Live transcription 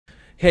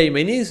Hey,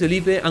 my name is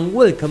Felipe and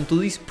welcome to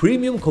this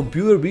premium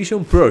computer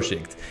vision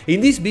project.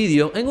 In this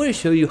video, I'm going to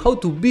show you how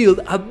to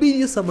build a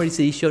video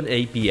summarization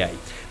API.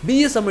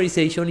 Video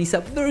summarization is a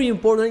very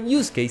important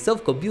use case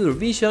of computer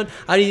vision,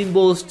 and it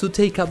involves to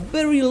take a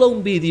very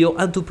long video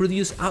and to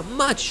produce a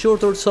much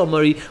shorter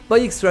summary by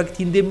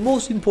extracting the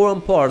most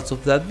important parts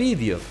of that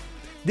video.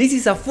 This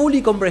is a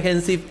fully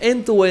comprehensive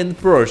end-to-end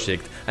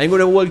project. I'm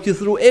gonna walk you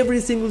through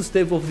every single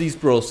step of this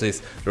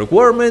process: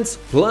 requirements,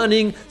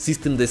 planning,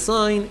 system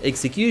design,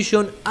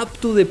 execution, up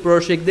to the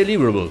project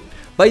deliverable.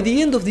 By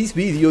the end of this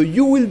video,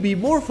 you will be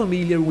more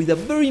familiar with a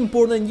very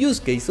important use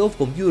case of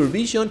computer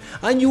vision,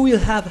 and you will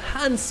have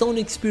hands-on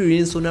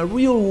experience on a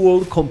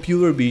real-world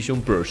computer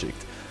vision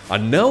project.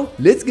 And now,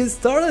 let's get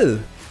started!